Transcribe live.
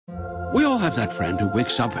We all have that friend who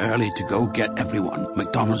wakes up early to go get everyone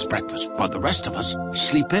McDonald's breakfast while the rest of us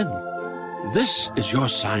sleep in. This is your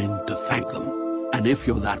sign to thank them. And if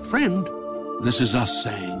you're that friend, this is us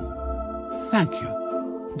saying thank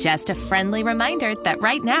you. Just a friendly reminder that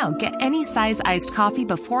right now, get any size iced coffee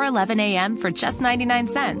before 11 a.m. for just 99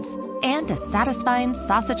 cents. And a satisfying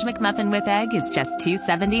sausage McMuffin with egg is just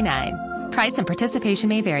 $2.79. Price and participation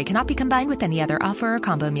may vary. Cannot be combined with any other offer or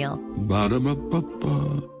combo meal.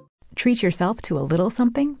 Ba-da-ba-ba-ba. Treat yourself to a little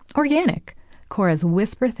something organic. Cora's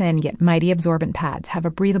whisper-thin yet mighty absorbent pads have a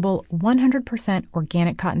breathable 100%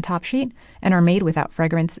 organic cotton top sheet and are made without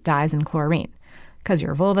fragrance, dyes, and chlorine. 'Cause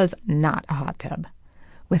your vulva's not a hot tub.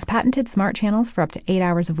 With patented smart channels for up to 8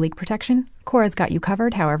 hours of leak protection, Cora's got you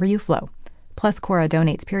covered however you flow. Plus, Cora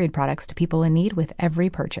donates period products to people in need with every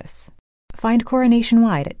purchase. Find Cora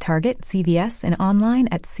nationwide at Target, CVS, and online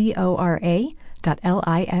at cora.life.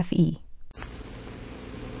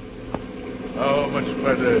 How much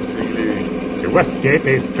further, Seeley? The west gate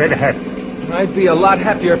is straight ahead. I'd be a lot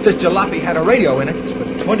happier if this jalopy had a radio in it. It's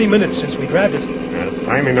been 20 minutes since we grabbed it.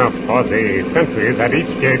 Time enough for the sentries at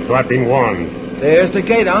each gate to have been warned. There's the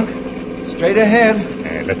gate, Unc. Straight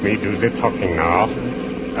ahead. Let me do the talking now.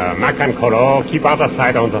 Mac and Colo, keep out of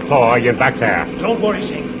sight on the floor. You're back there. Don't worry,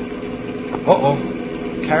 Sing. Uh-oh.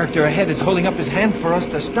 Character ahead is holding up his hand for us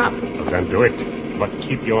to stop. Then do it, but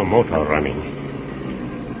keep your motor running.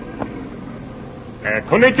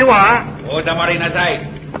 Konnichiwa.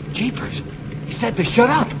 Jeepers. He said to shut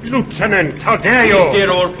up. Lieutenant, how dare you? Mr.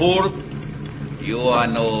 Old Fool, you are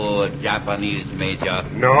no Japanese major.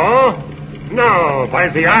 No? No, by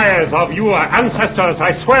the eyes of your ancestors,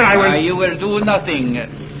 I swear I will... You will do nothing,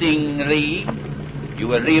 Sing Lee. You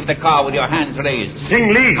will leave the car with your hands raised.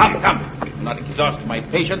 Sing Lee! Come. Do not exhaust my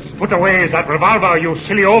patience. Put away that revolver, you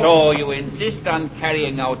silly oaf. So you insist on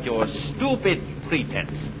carrying out your stupid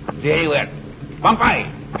pretense. Very well. Pompey,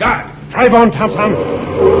 guard. Drive on, Thompson.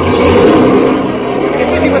 Get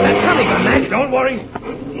busy with that Tommy gun, Mac. Don't worry.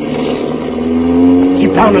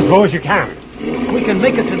 Keep down as low as you can. If we can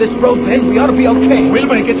make it to this road bend, we ought to be okay. We'll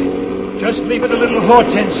make it. Just leave it a little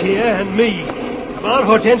Hortense here and me. Come on,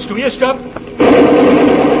 Hortense, do you stop?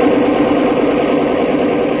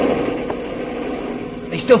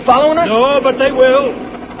 They still following us? No, but they will.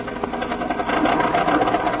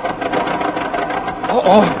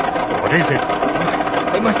 Uh-oh. What is it?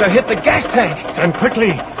 They must have hit the gas tank. Then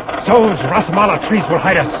quickly. Those Rasmala trees will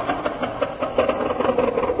hide us.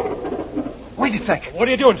 Wait a sec. What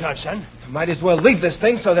are you doing, son? Might as well leave this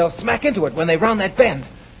thing so they'll smack into it when they round that bend.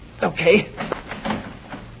 Okay.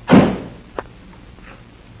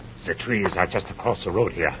 The trees are just across the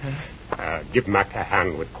road here. Give Mac a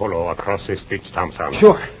hand with Colo across this ditch, Thompson.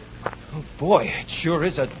 Sure. Oh, boy, it sure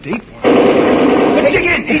is a deep one. Hey, dig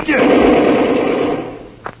in, eat you.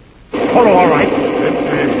 Colo, all right?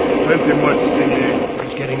 Plenty much, Seeley.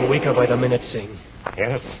 He's getting weaker by the minute, Sing.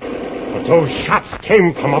 Yes, but those shots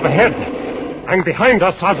came from up ahead. And behind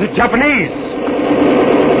us are the Japanese.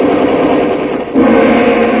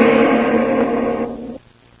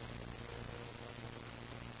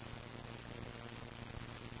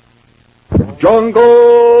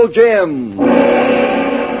 Jungle Jim.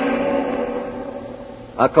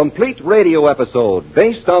 A complete radio episode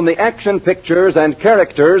based on the action pictures and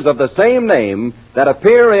characters of the same name that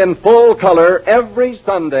appear in full color every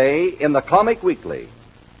Sunday in the Comic Weekly.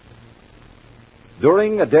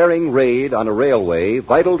 During a daring raid on a railway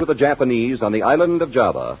vital to the Japanese on the island of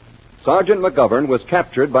Java, Sergeant McGovern was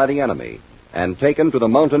captured by the enemy and taken to the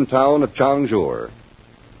mountain town of Changzhou.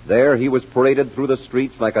 There he was paraded through the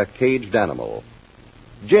streets like a caged animal.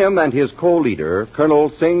 Jim and his co-leader,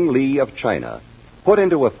 Colonel Sing Lee of China, put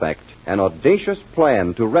into effect an audacious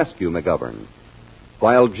plan to rescue McGovern.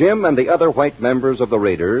 While Jim and the other white members of the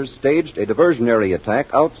raiders staged a diversionary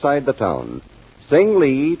attack outside the town, Sing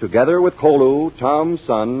Lee, together with Kolu, Tom's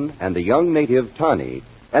son, and the young native Tani,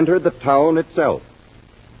 entered the town itself.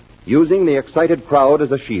 Using the excited crowd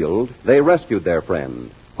as a shield, they rescued their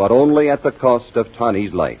friend, but only at the cost of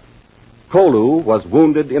Tani's life. Kolu was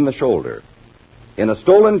wounded in the shoulder. In a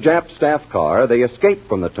stolen Jap staff car, they escaped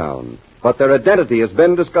from the town, but their identity has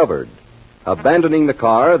been discovered. Abandoning the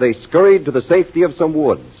car, they scurried to the safety of some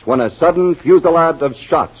woods when a sudden fusillade of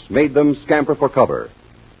shots made them scamper for cover.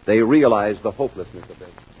 They realized the hopelessness of their...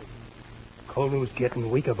 Kolu's getting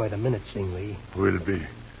weaker by the minute, Sing Lee. Will be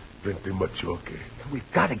plenty much okay.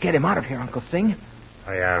 We've got to get him out of here, Uncle Sing.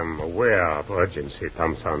 I am aware of urgency,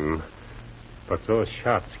 Thompson. But those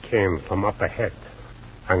shots came from up ahead.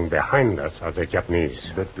 And behind us are the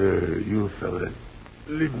Japanese. But you fella,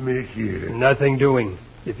 leave me here. Nothing doing.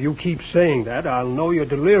 If you keep saying that, I'll know you're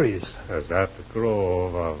delirious. That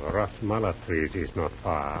grove of rasmala trees is not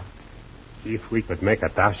far. If we could make a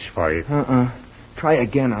dash for it... Try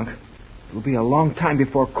again, Unc. It'll be a long time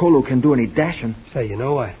before Kolu can do any dashing. Say, you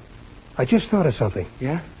know, I just thought of something.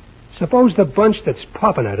 Yeah? Suppose the bunch that's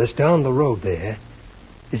popping at us down the road there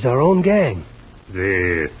is our own gang.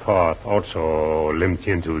 The thought also limped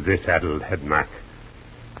into this addled head, Mac.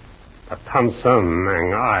 But Thompson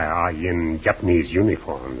and I are in Japanese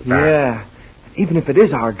uniforms. Yeah. Even if it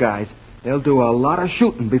is our guys, they'll do a lot of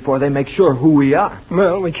shooting before they make sure who we are.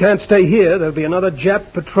 Well, we can't stay here. There'll be another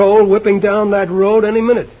Jap patrol whipping down that road any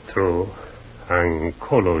minute. True. And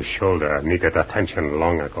Kolo's shoulder needed attention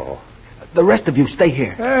long ago. The rest of you stay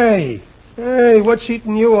here. Hey, what's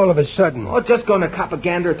eating you all of a sudden? Oh, just going to cop a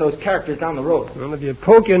gander at those characters down the road. Well, if you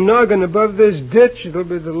poke your noggin above this ditch, it'll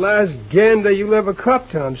be the last gander you'll ever cop,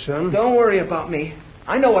 Thompson. Don't worry about me.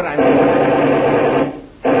 I know what I'm doing.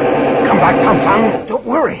 Come back, Thompson. Don't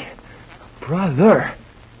worry. Brother,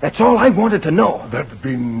 that's all I wanted to know. That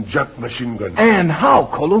been Jap machine gun. And how,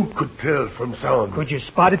 Kolu? Could tell from sound. Could you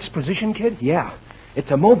spot its position, kid? Yeah. It's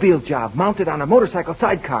a mobile job mounted on a motorcycle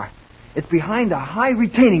sidecar. It's behind a high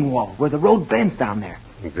retaining wall where the road bends down there.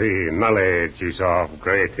 The knowledge is of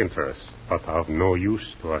great interest, but of no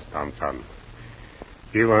use to us, Thompson.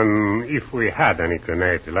 Even if we had any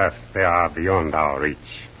grenades left, they are beyond our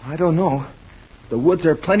reach. I don't know. The woods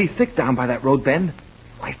are plenty thick down by that road bend.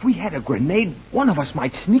 Why, if we had a grenade, one of us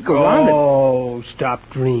might sneak around it. Oh, stop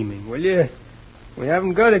dreaming, will you? We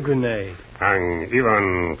haven't got a grenade. And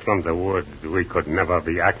even from the woods, we could never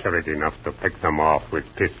be accurate enough to pick them off with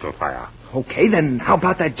pistol fire. Okay, then how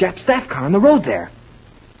about that Jap staff car on the road there?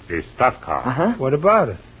 The staff car? Uh-huh. What about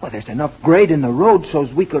it? Well, there's enough grade in the road so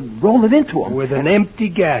as we could roll it into them. With an empty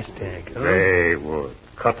gas tank, huh? They would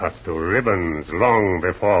cut us to ribbons long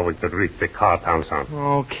before we could reach the car, Thompson.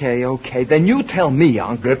 Okay. Then you tell me,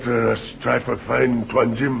 Unc. Better us try to find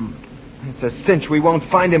Tuan Jim. It's a cinch we won't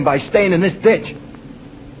find him by staying in this ditch.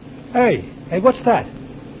 Hey, what's that?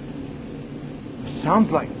 Sounds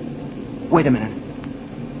like... Wait a minute.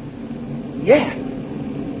 Yeah.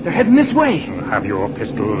 They're heading this way. Have your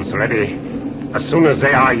pistols ready. As soon as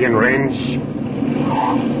they are in range...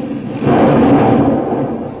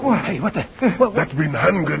 Oh, hey, what the... That been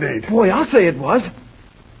hand grenade. Boy, I'll say it was.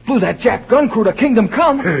 Blew that Jap gun crew to Kingdom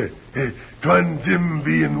Come. Hey, Tuan Jim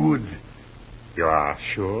be in wood. You are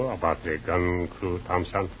sure about the gun crew,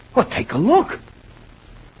 Thompson? Well, take a look.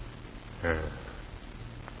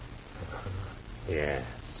 Yes.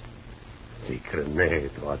 The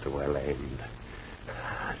grenade was well aimed.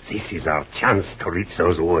 This is our chance to reach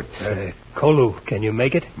those woods. Kolu, can you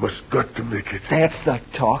make it? Must got to make it. That's the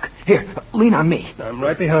talk. Here, lean on me. I'm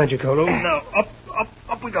right behind you, Kolu. Now,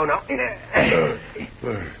 up we go now.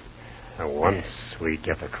 Once we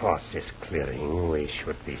get across this clearing, we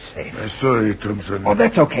should be safe. Sorry, Thompson. Oh,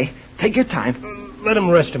 that's okay. Take your time. Let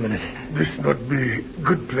him rest a minute. This not be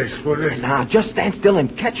good place for rest. Now, just stand still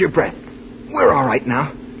and catch your breath. We're all right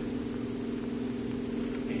now.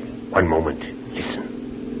 One moment. Listen.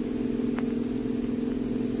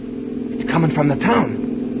 It's coming from the town.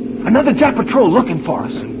 Another Jap patrol looking for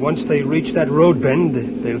us. And once they reach that road bend,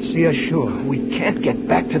 they'll see us sure. We can't get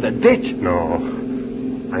back to the ditch. No.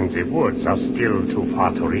 And the woods are still too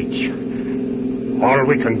far to reach. All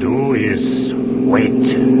we can do is wait.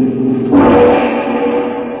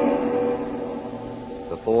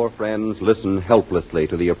 The four friends listen helplessly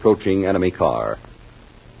to the approaching enemy car.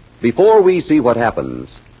 Before we see what happens,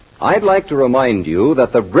 I'd like to remind you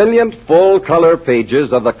that the brilliant full-color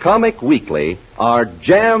pages of the Comic Weekly are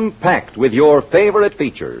jam-packed with your favorite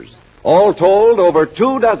features. All told, over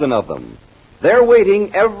 24 of them. They're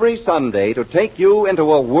waiting every Sunday to take you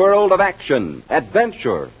into a world of action,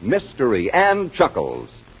 adventure, mystery, and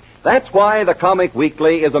chuckles. That's why the Comic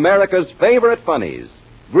Weekly is America's favorite funnies,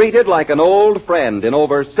 greeted like an old friend in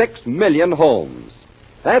over 6 million homes.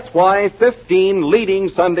 That's why 15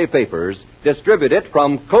 leading Sunday papers distribute it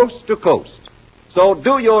from coast to coast. So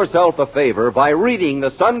do yourself a favor by reading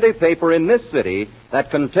the Sunday paper in this city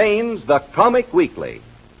that contains the Comic Weekly.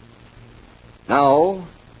 Now,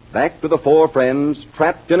 back to the four friends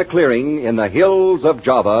trapped in a clearing in the hills of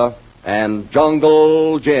Java and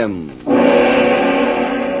Jungle Jim.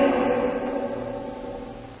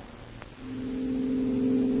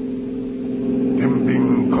 Them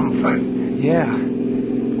been come fast. Yeah.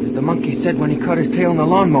 As the monkey said when he cut his tail in the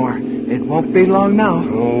lawnmower, it won't be long now.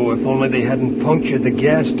 Oh, if only they hadn't punctured the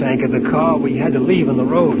gas tank of the car we had to leave on the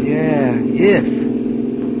road. Yeah, if.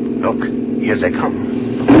 Look, here they come.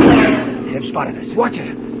 They've spotted us. Watch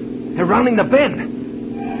it. They're rounding the bend.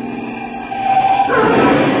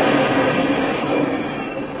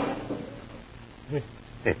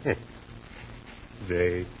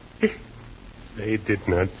 They did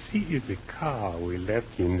not see the car we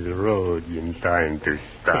left in the road in time to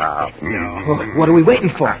stop. No. What are we waiting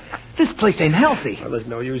for? This place ain't healthy. Well, there's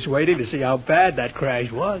no use waiting to see how bad that crash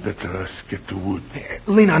was. Let us get to woods.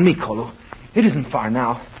 Lean on me, Kolo. It isn't far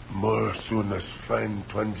now. More soon as find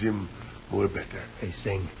Tuan Jim, more better. Hey,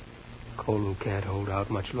 Sing. Kolu can't hold out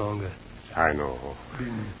much longer. I know.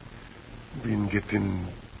 Been getting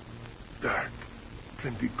dark.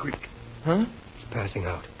 Plenty quick. Huh? He's passing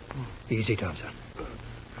out. Easy, Thompson.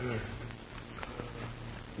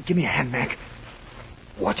 Give me a hand, Mac.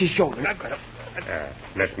 Watch his shoulder. I've got him.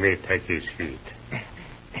 Let me take his feet.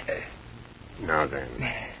 Now then,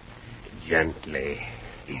 gently.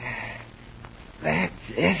 That's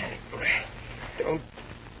it.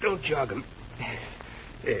 Don't jog him.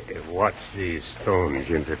 Watch these stones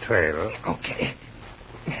in the trail. Okay.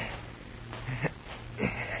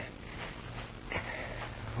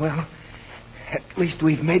 Well, at least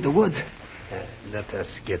we've made the woods. Let us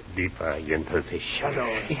get deeper into the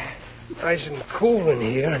shadows. Nice and cool in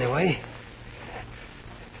here, anyway.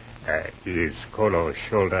 Is Kolo's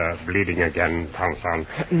shoulder bleeding again, Thompson?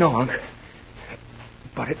 No, Unc.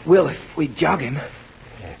 But it will if we jog him.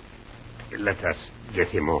 Let us get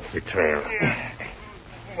him off the trail.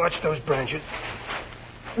 Watch those branches.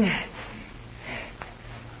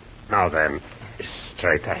 Now then,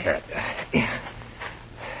 straight ahead.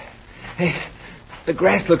 Hey, the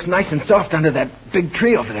grass looks nice and soft under that big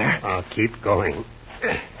tree over there. I'll keep going.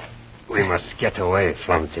 We must get away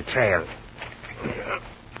from the trail.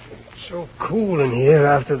 So cool in here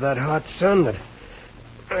after that hot sun that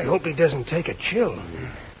I hope he doesn't take a chill.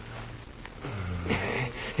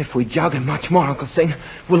 If we jog him much more, Uncle Sing,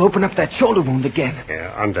 we'll open up that shoulder wound again.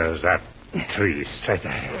 Under that tree, straight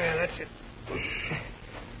ahead. Yeah, that's it.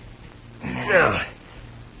 Now,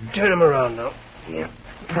 turn him around now. Yeah.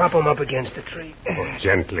 Prop him up against the tree. Oh,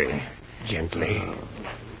 gently. Gently.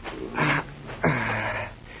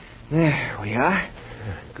 There we are.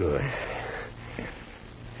 Good.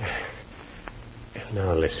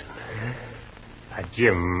 Now listen.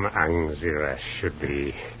 Jim and the rest should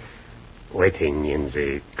be waiting in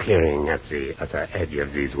the clearing at the other edge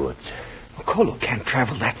of these woods. Kolo can't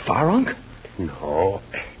travel that far, Unc. No.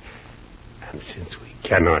 And since we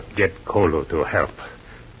cannot get Kolo to help,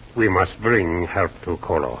 we must bring help to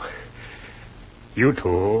Kolo. You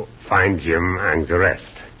two find Jim and the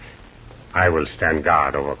rest. I will stand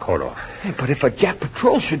guard over Kolo. But if a Jap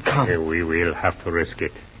patrol should come... We will have to risk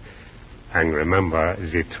it. And remember,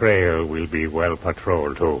 the trail will be well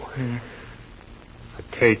patrolled, too.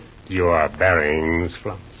 Take your bearings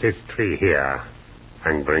from this tree here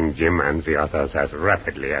and bring Jim and the others as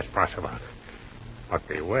rapidly as possible. But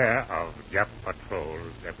beware of Jap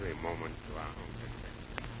patrols every moment round.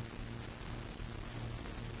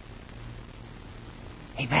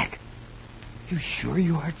 Hey, Mac. You sure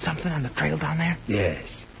you heard something on the trail down there? Yes.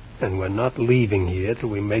 And we're not leaving here till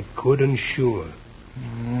we make good and sure.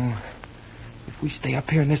 If we stay up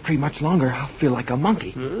here in this tree much longer, I'll feel like a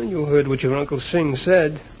monkey. You heard what your Uncle Sing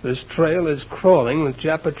said. This trail is crawling with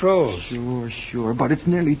Jap patrols. Sure. But it's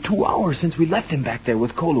nearly 2 hours since we left him back there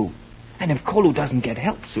with Kolu. And if Kolu doesn't get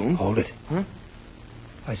help soon... Hold it. Huh?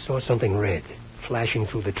 I saw something red flashing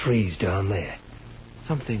through the trees down there.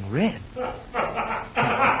 Something red?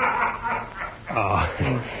 Oh,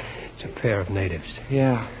 it's a pair of natives.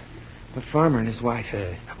 Yeah, the farmer and his wife.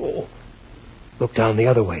 Look down the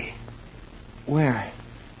other way. Where?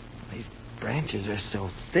 These branches are so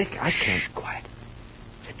thick, I can't... Shh, quiet.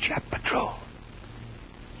 It's a Jap patrol.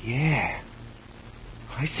 Yeah.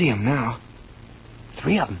 I see them now.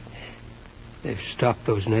 3 of them. They've stopped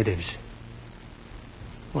those natives.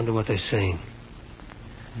 Wonder what they're saying.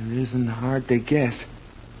 It isn't hard to guess.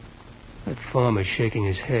 That farmer's shaking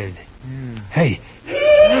his head. Yeah. Hey!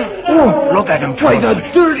 Oh, look at him, Why, the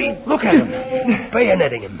dirty... Look at him.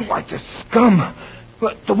 Bayoneting him. Like the scum.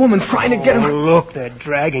 But the woman's trying to get him... Oh, look, they're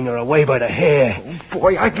dragging her away by the hair. Oh,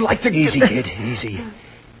 boy, I'd like to... Easy, kid, easy.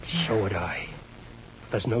 So would I.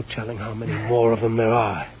 There's no telling how many more of them there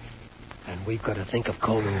are. And we've got to think of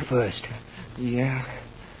Kolu first. Yeah.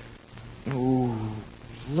 Oh,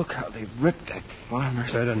 look how they ripped that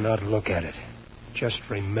farmer's... Better not look at it. Just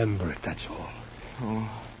remember it, that's all. Oh.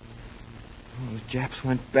 Those Japs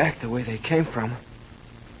went back the way they came from.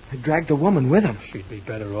 They dragged the woman with them. She'd be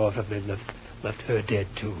better off if they'd left her dead,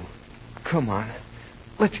 too. Come on.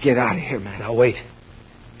 Let's get out of here, man. Now, wait.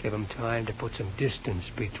 Give them time to put some distance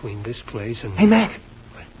between this place and... Hey, Mac.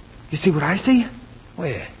 You see what I see?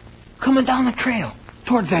 Where? Coming down the trail.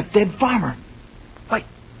 Towards that dead farmer. Why,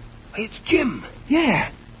 it's Jim.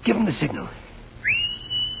 Yeah. Give him the signal.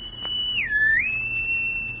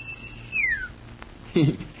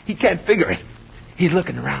 He can't figure it. He's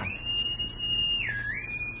looking around.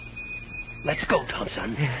 Let's go,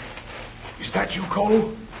 Thompson. Is that you,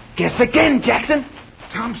 Cole? Guess again, Jackson.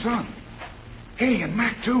 Thompson. Hey, and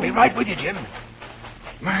Mac, too. Be right with you, Jim.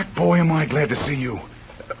 Mac, boy, am I glad to see you.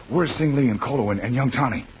 Where's Sing Lee and Kolo and young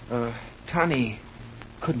Tani? Tani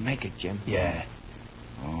couldn't make it, Jim. Yeah.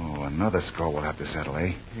 Oh, another score we'll have to settle,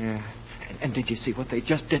 eh? Yeah. And did you see what they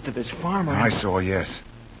just did to this farmer? I saw, yes.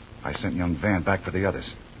 I sent young Van back for the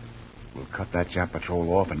others. We'll cut that Jap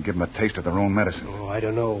patrol off and give them a taste of their own medicine. Oh, I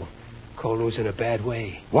don't know. Kolo's in a bad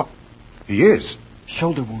way. What? He is?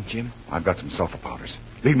 Shoulder wound, Jim. I've got some sulfur powders.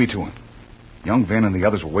 Lead me to him. Young Van and the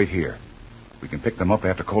others will wait here. We can pick them up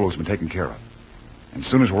after Kolo's been taken care of. And as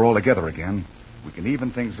soon as we're all together again, we can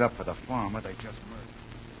even things up for the farmer they just murdered.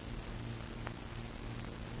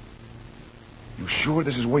 You sure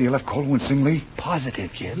this is where you left Kolo and Sing Lee?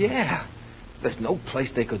 Positive, Jim. Yeah. There's no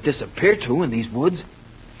place they could disappear to in these woods.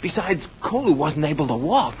 Besides, Kolo wasn't able to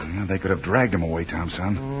walk. Yeah, they could have dragged him away,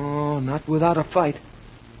 Thompson. Oh, not without a fight.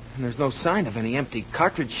 And there's no sign of any empty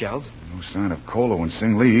cartridge shells. No sign of Kolo and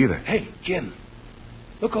Sing Lee either. Hey, Jim.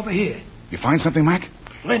 Look over here. You find something, Mac?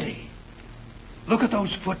 Plenty. Look at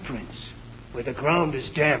those footprints. Where the ground is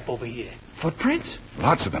damp over here. Footprints?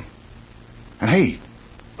 Lots of them. And hey,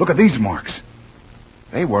 look at these marks.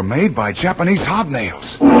 They were made by Japanese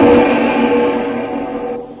hobnails.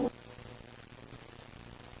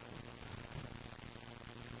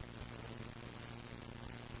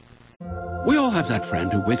 We all have that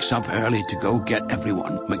friend who wakes up early to go get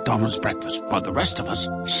everyone McDonald's breakfast while the rest of us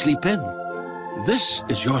sleep in. This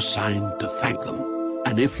is your sign to thank them.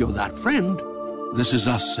 And if you're that friend, this is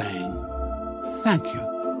us saying thank you.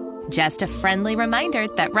 Just a friendly reminder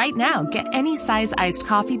that right now, get any size iced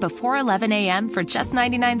coffee before 11 a.m. for just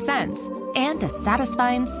 99 cents. And a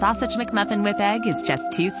satisfying sausage McMuffin with egg is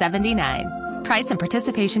just $2.79. Price and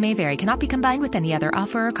participation may vary. Cannot be combined with any other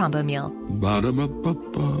offer or combo meal.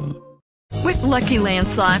 Ba-da-ba-ba-ba. With Lucky Land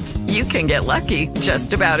Slots, you can get lucky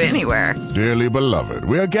just about anywhere. Dearly beloved,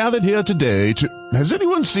 we are gathered here today to... Has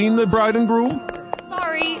anyone seen the bride and groom?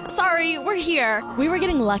 Sorry, we're here. We were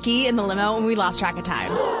getting lucky in the limo and we lost track of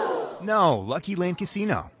time. No, Lucky Land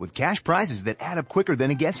Casino, with cash prizes that add up quicker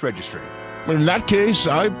than a guest registry. In that case,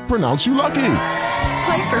 I pronounce you lucky.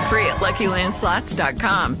 Play for free at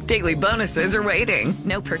LuckyLandSlots.com. Daily bonuses are waiting.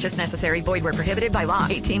 No purchase necessary. Void where prohibited by law.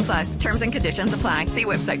 18+. Terms and conditions apply. See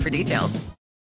website for details.